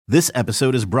This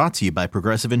episode is brought to you by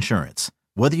Progressive Insurance.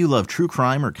 Whether you love true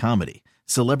crime or comedy,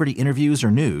 celebrity interviews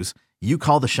or news, you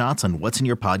call the shots on what's in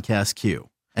your podcast queue.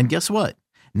 And guess what?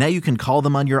 Now you can call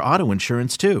them on your auto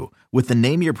insurance too with the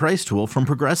Name Your Price tool from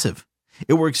Progressive.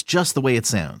 It works just the way it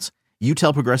sounds. You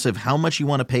tell Progressive how much you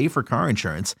want to pay for car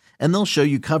insurance, and they'll show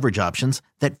you coverage options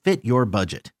that fit your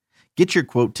budget. Get your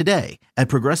quote today at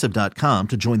Progressive.com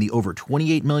to join the over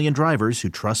 28 million drivers who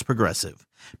trust Progressive.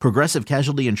 Progressive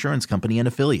Casualty Insurance Company and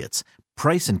Affiliates.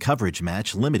 Price and coverage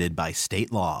match limited by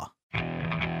state law.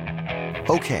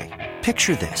 Okay,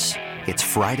 picture this. It's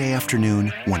Friday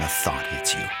afternoon when a thought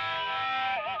hits you.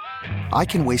 I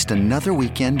can waste another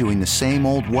weekend doing the same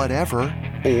old whatever,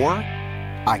 or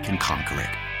I can conquer it.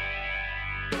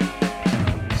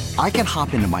 I can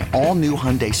hop into my all-new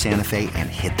Hyundai Santa Fe and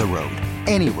hit the road.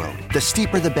 Any road. The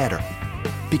steeper, the better.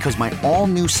 Because my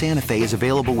all-new Santa Fe is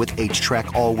available with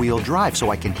H-Track all-wheel drive,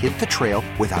 so I can hit the trail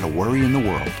without a worry in the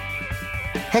world.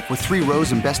 Heck, with 3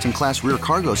 rows and best-in-class rear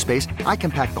cargo space, I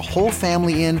can pack the whole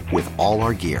family in with all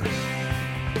our gear.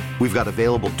 We've got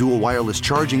available dual wireless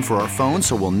charging for our phones,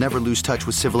 so we'll never lose touch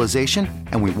with civilization,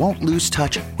 and we won't lose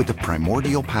touch with the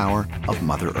primordial power of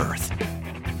Mother Earth.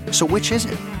 So which is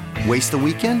it? Waste the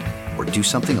weekend or do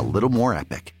something a little more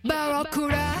epic?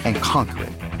 And conquer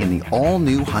it in the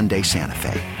all-new Hyundai Santa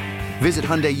Fe. Visit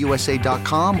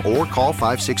HyundaiUSA.com or call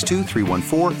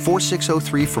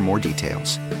 562-314-4603 for more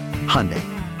details. Hyundai,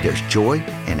 there's joy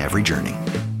in every journey.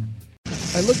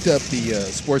 I looked up the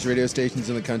sports radio stations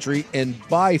in the country, and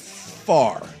by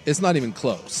far, it's not even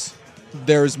close.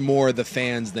 There's more The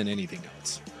Fans than anything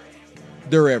else.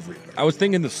 They're everywhere. I was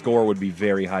thinking the Score would be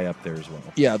very high up there as well.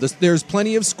 Yeah, there's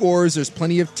plenty of scores. There's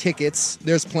plenty of tickets.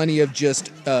 There's plenty of just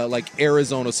like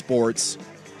Arizona sports.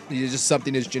 Just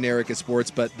something as generic as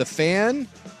sports. But The Fan,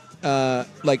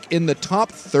 like in the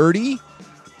top 30,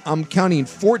 I'm counting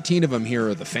 14 of them here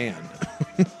are The Fan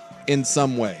in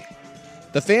some way.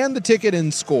 The Fan, the ticket,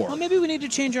 and Score. Well, maybe we need to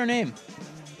change our name.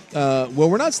 Well,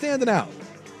 we're not standing out.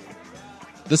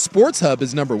 The Sports Hub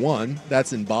is number 1.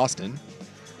 That's in Boston.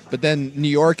 But then New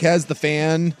York has The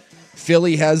Fan.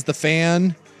 Philly has The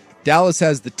Fan. Dallas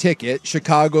has the ticket.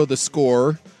 Chicago, the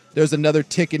Score. There's another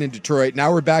ticket in Detroit.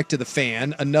 Now we're back to The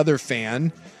Fan. Another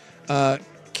Fan.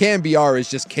 KMBR is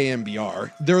just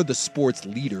KMBR. They're the sports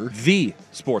leader. The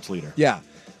sports leader. Yeah.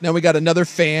 Now we got another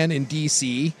Fan in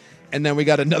D.C., and then we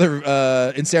got another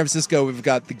in San Francisco. We've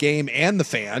got The Game and The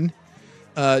Fan.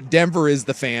 Denver is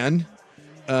The Fan.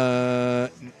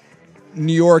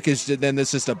 New York is then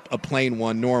it's just a plain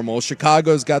one, normal.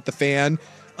 Chicago's got The Fan.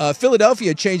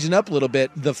 Philadelphia changing up a little bit.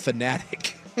 The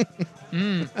Fanatic. I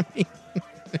mean,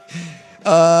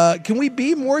 can we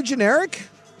be more generic?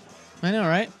 I know,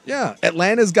 right? Yeah.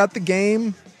 Atlanta's got The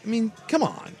Game. I mean, come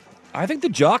on. I think the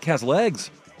Jock has legs.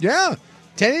 Yeah.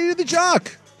 1080 to the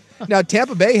Jock. Now,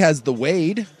 Tampa Bay has The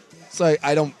Wade. So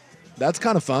that's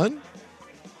kind of fun.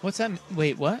 What's that?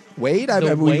 Wait, what? Wade? Are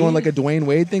we going like a Dwayne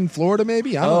Wade thing? Florida,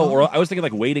 maybe? I don't know. Or I was thinking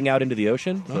like wading out into the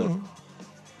ocean.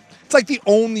 It's like the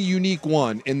only unique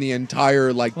one in the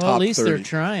entire top 30. At least they're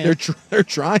trying. They're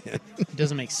trying. It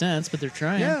doesn't make sense, but they're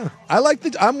trying. Yeah, I like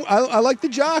the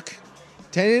Jock.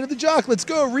 1080 to the Jock. Let's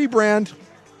go rebrand.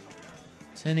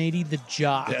 1080 the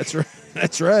Jock.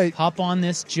 That's right. Hop on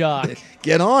this Jock.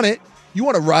 Get on it. You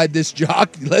want to ride this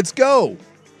Jock? Let's go.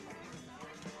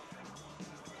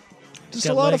 Just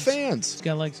a lot of fans. It's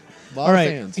got legs. A lot of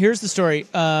fans. Here's the story.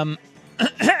 A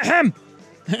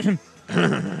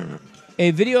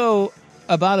video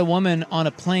about a woman on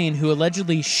a plane who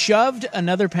allegedly shoved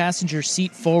another passenger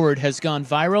seat forward has gone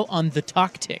viral on the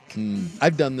TalkTick.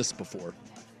 I've done this before.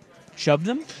 Shoved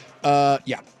them?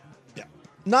 Yeah.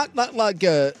 Not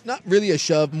really a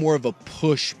shove, more of a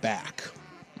push back.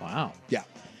 Wow. Yeah.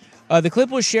 The clip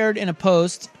was shared in a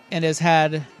post and has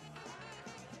had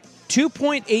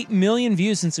 2.8 million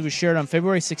views since it was shared on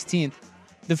February 16th.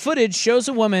 The footage shows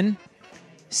a woman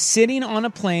sitting on a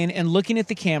plane and looking at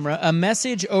the camera. A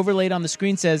message overlaid on the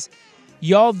screen says,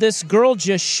 "Y'all, this girl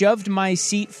just shoved my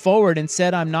seat forward and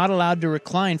said I'm not allowed to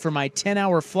recline for my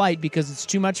 10-hour flight because it's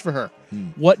too much for her.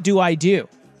 What do I do?"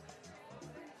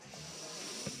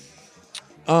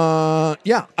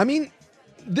 Yeah. I mean,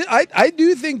 I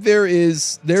do think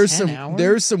there's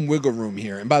some wiggle room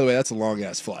here. And by the way, that's a long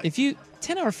ass flight. If you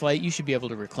 10-hour flight, you should be able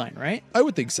to recline, right? I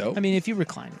would think so. I mean, if you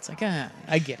recline, it's like,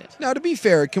 I get it. Now, to be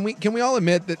fair, can we all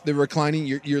admit that the reclining,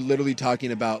 you're literally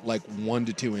talking about like 1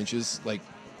 to 2 inches? Like,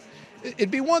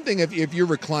 it'd be one thing if you're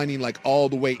reclining like all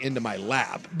the way into my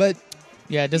lap, but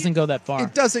yeah, it doesn't go that far.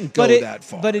 It doesn't go that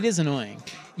far. But it is annoying.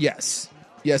 Yes,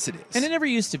 it is. And it never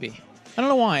used to be. I don't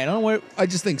know why. I don't know I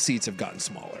just think seats have gotten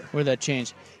smaller. where that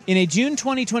changed. In a June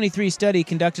 2023 study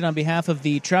conducted on behalf of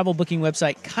the travel booking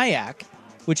website Kayak,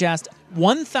 which asked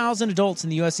 1,000 adults in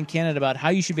the U.S. and Canada about how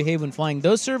you should behave when flying,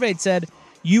 those surveyed said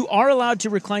you are allowed to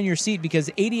recline your seat because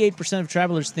 88% of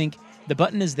travelers think the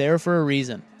button is there for a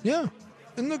reason. Yeah.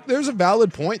 And look, there's a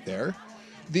valid point there.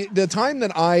 The time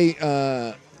that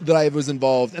I was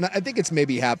involved, and I think it's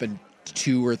maybe happened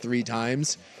 2 or 3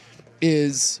 times,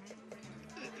 is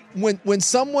when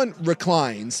someone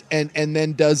reclines and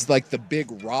then does like the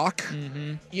big rock,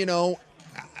 you know,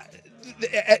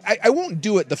 I won't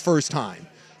do it the first time.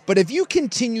 But if you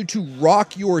continue to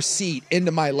rock your seat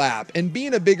into my lap, and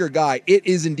being a bigger guy, it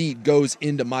is indeed goes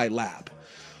into my lap,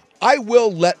 I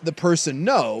will let the person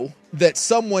know that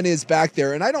someone is back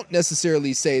there. And I don't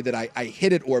necessarily say that I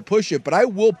hit it or push it, but I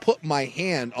will put my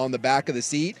hand on the back of the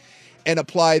seat and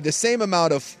apply the same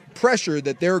amount of pressure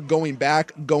that they're going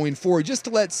forward, just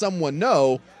to let someone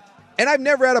know. And I've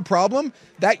never had a problem.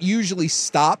 That usually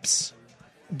stops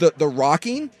the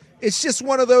rocking. It's just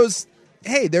one of those,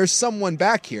 hey, there's someone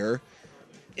back here.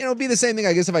 You know, it'd be the same thing,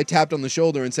 I guess, if I tapped on the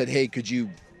shoulder and said, hey, could you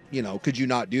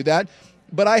not do that?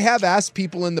 But I have asked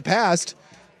people in the past,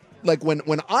 like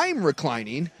when I'm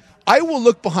reclining, I will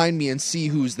look behind me and see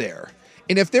who's there.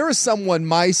 And if there is someone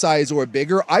my size or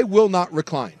bigger, I will not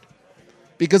recline.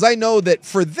 Because I know that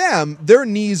for them, their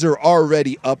knees are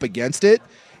already up against it.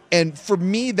 And for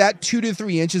me, that 2 to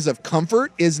 3 inches of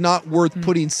comfort is not worth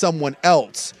putting someone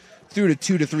else through to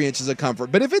 2 to 3 inches of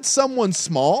comfort. But if it's someone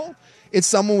small, it's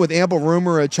someone with ample room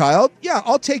or a child, yeah,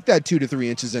 I'll take that 2 to 3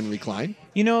 inches and recline.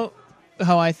 You know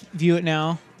how I view it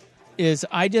now is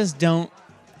I just don't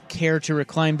care to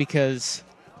recline because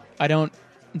I don't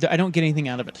get anything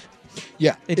out of it.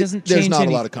 Yeah, it doesn't. There's change not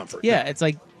any, a lot of comfort. Yeah, it's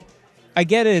like I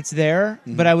get it, it's there,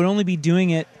 but I would only be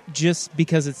doing it just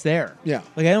because it's there. Yeah,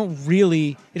 like I don't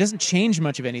really. It doesn't change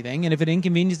much of anything, and if it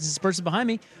inconveniences the person behind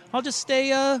me, I'll just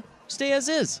stay as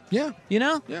is. Yeah, you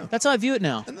know. Yeah, that's how I view it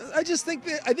now. And I just think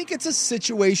it's a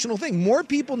situational thing. More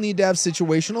people need to have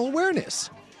situational awareness.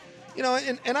 You know,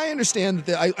 and I understand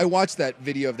that I watched that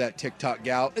video of that TikTok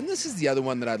gal, and this is the other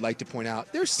one that I'd like to point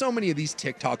out. There's so many of these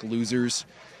TikTok losers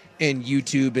and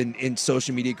YouTube and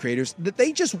social media creators that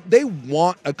they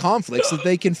want a conflict so that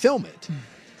they can film it.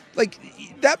 Like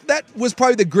that was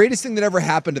probably the greatest thing that ever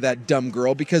happened to that dumb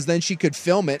girl, because then she could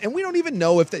film it, and we don't even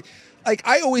know if they. Like,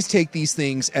 I always take these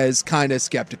things as kind of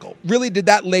skeptical. Really, did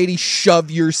that lady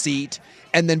shove your seat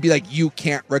and then be like, you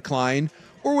can't recline?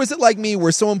 Or was it like me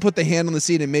where someone put the hand on the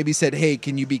seat and maybe said, hey,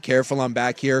 can you be careful? I'm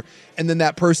back here. And then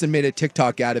that person made a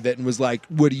TikTok out of it and was like,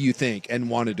 what do you think? And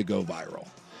wanted to go viral.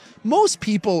 Most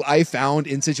people I found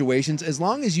in situations, as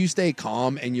long as you stay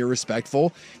calm and you're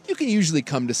respectful, you can usually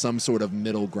come to some sort of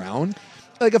middle ground.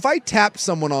 Like if I tapped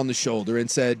someone on the shoulder and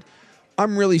said,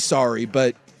 I'm really sorry,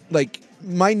 but like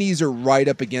my knees are right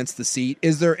up against the seat.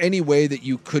 Is there any way that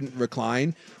you couldn't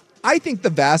recline? I think the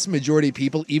vast majority of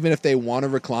people, even if they want to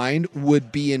recline,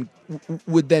 would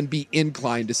then be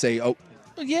inclined to say, "Oh,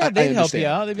 yeah, they'd help you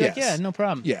out." They'd be yes. like, "Yeah, no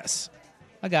problem. Yes,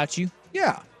 I got you."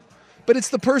 Yeah, but it's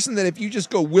the person that if you just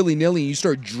go willy nilly and you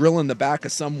start drilling the back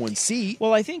of someone's seat.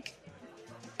 Well, I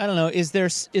don't know. Is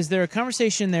there a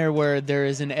conversation there where there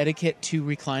is an etiquette to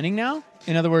reclining now?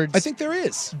 In other words, I think there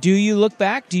is. Do you look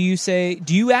back? Do you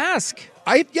ask?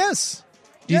 Yes.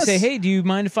 Do you say, hey, do you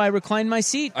mind if I recline my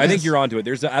seat? I think you're onto it.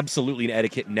 There's absolutely an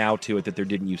etiquette now to it that there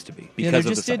didn't used to be because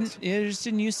of the size. There just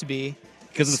didn't used to be.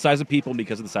 Because of the size of people and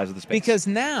because of the size of the space. Because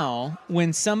now,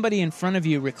 when somebody in front of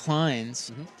you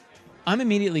reclines, I'm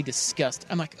immediately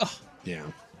disgusted. I'm like, oh. Yeah.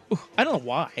 I don't know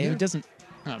why. Yeah. It doesn't,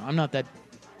 I don't know. I'm not that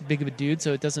big of a dude,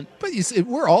 so it doesn't. But you see,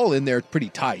 we're all in there pretty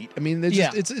tight. I mean,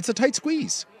 it's a tight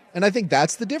squeeze. And I think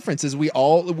that's the difference is we've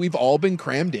all been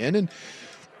crammed in. And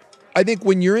I think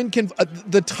when you're in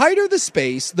the tighter the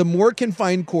space, the more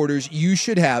confined quarters you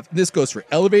should have. This goes for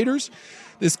elevators.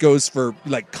 This goes for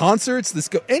like concerts.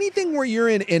 Anything where you're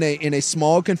in a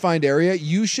small confined area,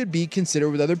 you should be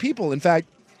considerate with other people. In fact,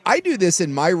 I do this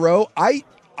in my row. I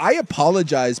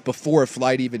apologize before a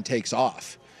flight even takes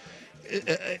off.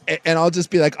 And I'll just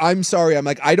be like, I'm sorry. I'm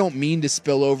like, I don't mean to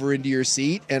spill over into your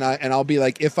seat. And I'll be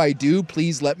like, if I do,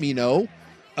 please let me know.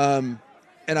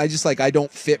 And I just I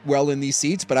don't fit well in these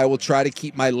seats, but I will try to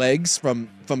keep my legs from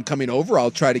coming over.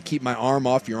 I'll try to keep my arm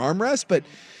off your armrest, but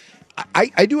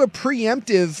I do a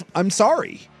preemptive, I'm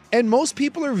sorry. And most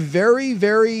people are very,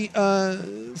 very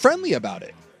friendly about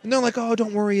it. And they're like, oh,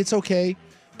 don't worry, it's okay.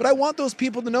 But I want those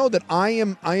people to know that I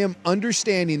am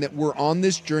understanding that we're on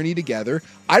this journey together.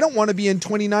 I don't want to be in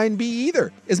 29B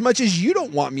either, as much as you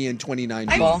don't want me in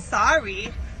 29B. I'm sorry.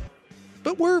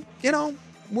 But we're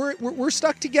we're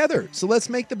stuck together. So let's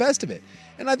make the best of it.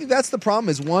 And I think that's the problem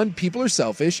is, one, people are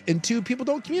selfish, and two, people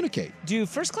don't communicate. Do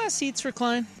first class seats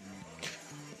recline?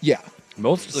 Yeah.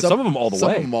 Some of them all the way.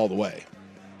 Some of them all the way.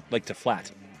 Like to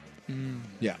flat.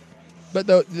 Yeah. But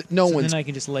no So one's... then I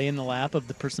can just lay in the lap of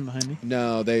the person behind me?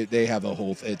 No, they have a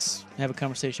whole... It's... Have a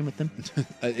conversation with them?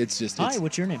 It's just... Hi,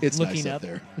 what's your name? It's Looking nice up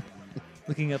there.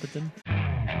 Looking up at them.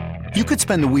 You could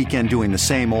spend the weekend doing the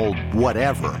same old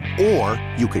whatever, or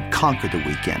you could conquer the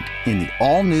weekend in the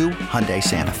all-new Hyundai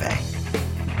Santa Fe.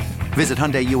 Visit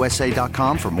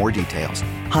HyundaiUSA.com for more details.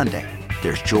 Hyundai,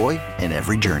 there's joy in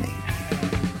every journey.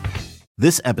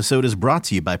 This episode is brought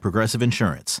to you by Progressive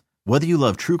Insurance. Whether you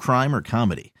love true crime or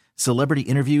comedy, celebrity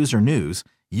interviews or news,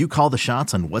 you call the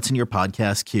shots on what's in your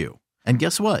podcast queue. And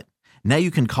guess what? Now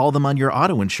you can call them on your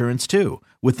auto insurance too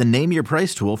with the Name Your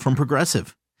Price tool from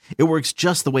Progressive. It works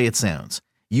just the way it sounds.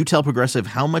 You tell Progressive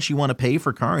how much you want to pay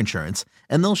for car insurance,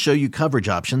 and they'll show you coverage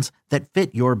options that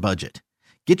fit your budget.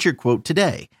 Get your quote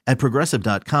today at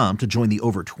Progressive.com to join the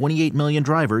over 28 million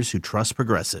drivers who trust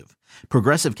Progressive.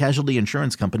 Progressive Casualty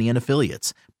Insurance Company and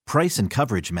Affiliates. Price and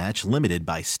coverage match limited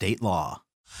by state law.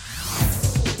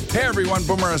 Hey everyone,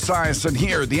 Boomer Esiason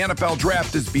here. The NFL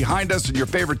Draft is behind us and your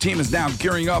favorite team is now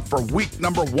gearing up for week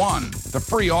number 1. The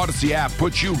free Odyssey app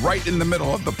puts you right in the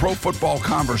middle of the pro football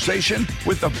conversation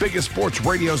with the biggest sports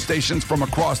radio stations from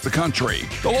across the country.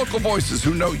 The local voices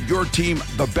who know your team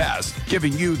the best,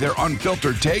 giving you their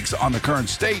unfiltered takes on the current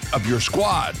state of your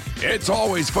squad. It's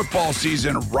always football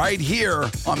season right here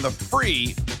on the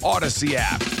free Odyssey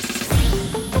app.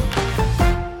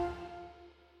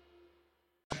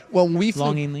 Well,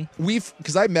 Longingly.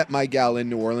 because I met my gal in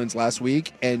New Orleans last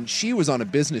week, and she was on a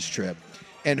business trip,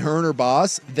 and her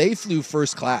boss, they flew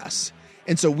first class.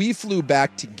 And so we flew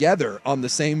back together on the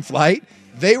same flight.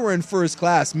 They were in first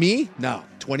class. Me? No,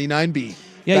 29B.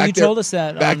 Yeah, back you there, told us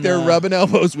that. Back there rubbing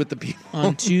elbows with the people.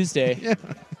 On Tuesday. Yeah.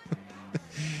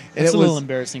 It's a little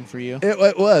embarrassing for you.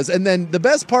 It was. And then the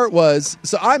best part was,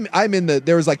 so I'm in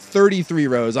there was like 33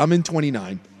 rows. I'm in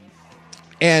 29.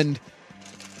 And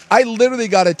I literally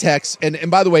got a text,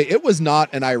 and by the way, it was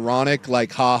not an ironic,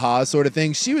 like, ha-ha sort of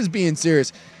thing. She was being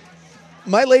serious.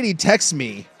 My lady texts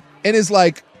me and is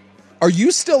like, "Are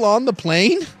you still on the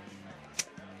plane?"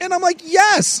 And I'm like,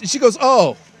 "Yes." She goes,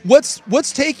 "Oh, what's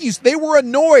taking you?" They were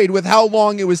annoyed with how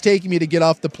long it was taking me to get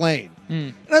off the plane.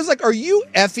 And I was like, "Are you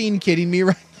effing kidding me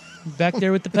right now?" Back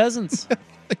there with the peasants.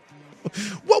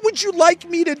 What would you like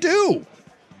me to do?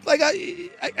 Like,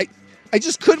 I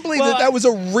just couldn't believe that was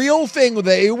a real thing.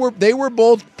 They were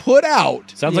both put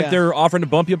out. Sounds like they're offering to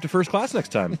bump you up to first class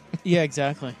next time. Yeah,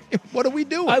 exactly. What are we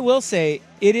doing? I will say,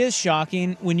 it is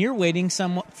shocking when you're waiting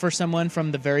for someone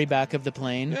from the very back of the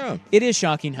plane. Yeah. It is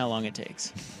shocking how long it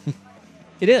takes.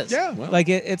 It is. Yeah. Well. Like,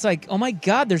 it's like, oh my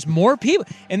God, there's more people.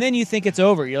 And then you think it's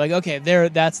over. You're like, okay,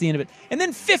 that's the end of it. And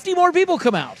then 50 more people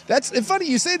come out. That's funny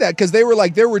you say that, because they were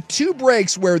like, there were 2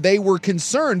 breaks where they were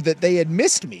concerned that they had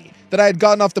missed me, that I had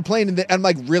gotten off the plane. And I'm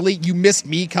like, really? You missed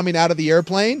me coming out of the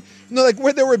airplane? And they're like,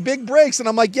 where there were big breaks. And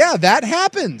I'm like, yeah, that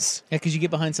happens. Yeah, because you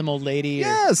get behind some old lady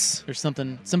Yes. or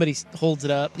something. Somebody holds it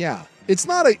up. Yeah. It's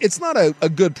not a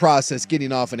good process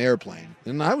getting off an airplane.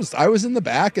 And I was in the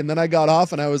back, and then I got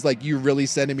off, and I was like, "You really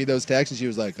sending me those texts?" And she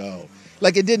was like, "Oh."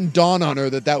 Like, it didn't dawn on her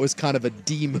that was kind of a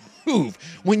D move.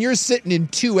 When you're sitting in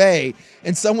 2A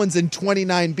and someone's in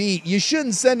 29B, you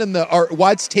shouldn't send them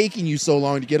what's taking you so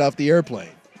long to get off the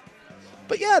airplane.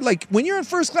 But yeah, like, when you're in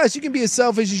first class, you can be as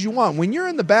selfish as you want. When you're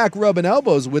in the back rubbing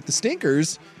elbows with the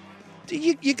stinkers,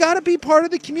 you got to be part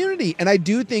of the community. And I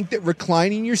do think that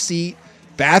reclining your seat,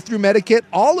 bathroom etiquette,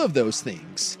 all of those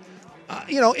things.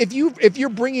 If you're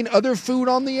bringing other food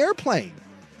on the airplane,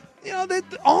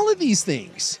 all of these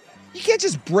things. You can't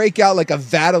just break out like a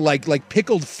vat of like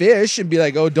pickled fish and be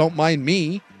like, "Oh, don't mind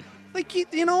me." Like,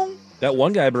 you know. That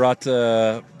one guy brought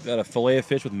a fillet of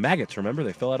fish with maggots. Remember,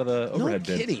 they fell out of the overhead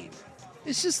bin. No kidding.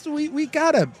 It's just we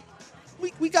gotta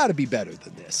be better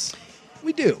than this.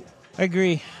 We do. I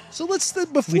agree. So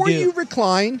before you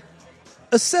recline,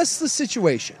 assess the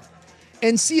situation.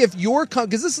 And see if because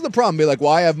this is the problem. Be like,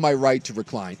 well, I have my right to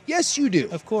recline. Yes, you do.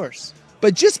 Of course.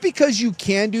 But just because you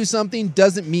can do something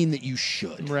doesn't mean that you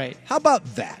should. Right. How about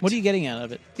that? What are you getting out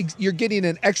of it? You're getting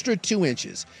an extra 2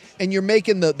 inches, and you're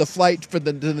making the flight to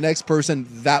the next person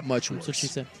that much worse. That's what she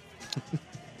said.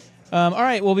 All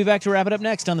right, we'll be back to wrap it up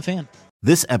next on The Fan.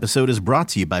 This episode is brought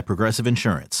to you by Progressive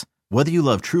Insurance. Whether you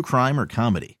love true crime or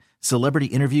comedy, celebrity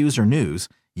interviews or news,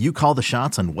 you call the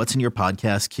shots on what's in your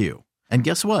podcast queue. And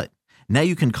guess what? Now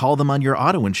you can call them on your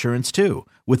auto insurance too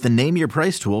with the Name Your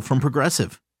Price tool from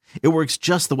Progressive. It works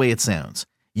just the way it sounds.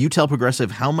 You tell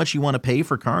Progressive how much you want to pay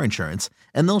for car insurance,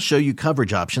 and they'll show you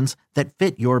coverage options that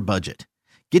fit your budget.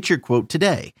 Get your quote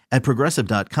today at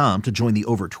Progressive.com to join the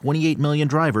over 28 million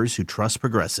drivers who trust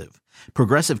Progressive.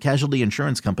 Progressive Casualty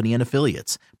Insurance Company and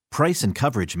Affiliates. Price and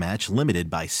coverage match limited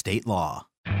by state law.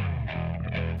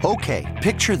 Okay,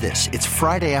 picture this. It's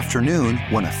Friday afternoon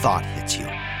when a thought hits you.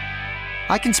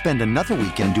 I can spend another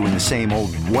weekend doing the same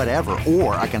old whatever,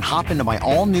 or I can hop into my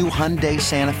all-new Hyundai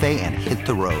Santa Fe and hit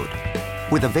the road.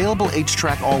 With available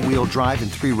H-Track all-wheel drive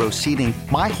and 3-row seating,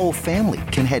 my whole family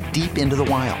can head deep into the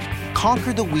wild.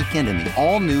 Conquer the weekend in the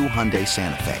all-new Hyundai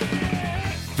Santa Fe.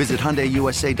 Visit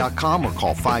HyundaiUSA.com or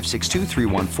call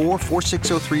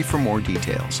 562-314-4603 for more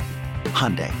details.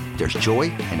 Hyundai, there's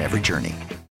joy in every journey.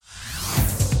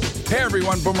 Hey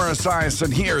everyone, Boomer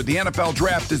Esiason here. The NFL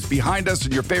Draft is behind us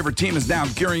and your favorite team is now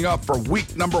gearing up for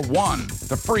week number 1.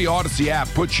 The free Odyssey app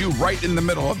puts you right in the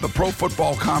middle of the pro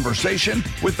football conversation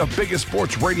with the biggest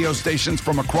sports radio stations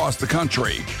from across the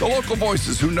country. The local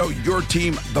voices who know your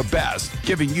team the best,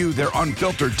 giving you their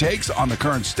unfiltered takes on the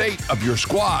current state of your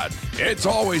squad. It's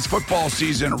always football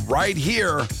season right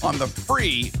here on the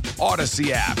free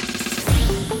Odyssey app.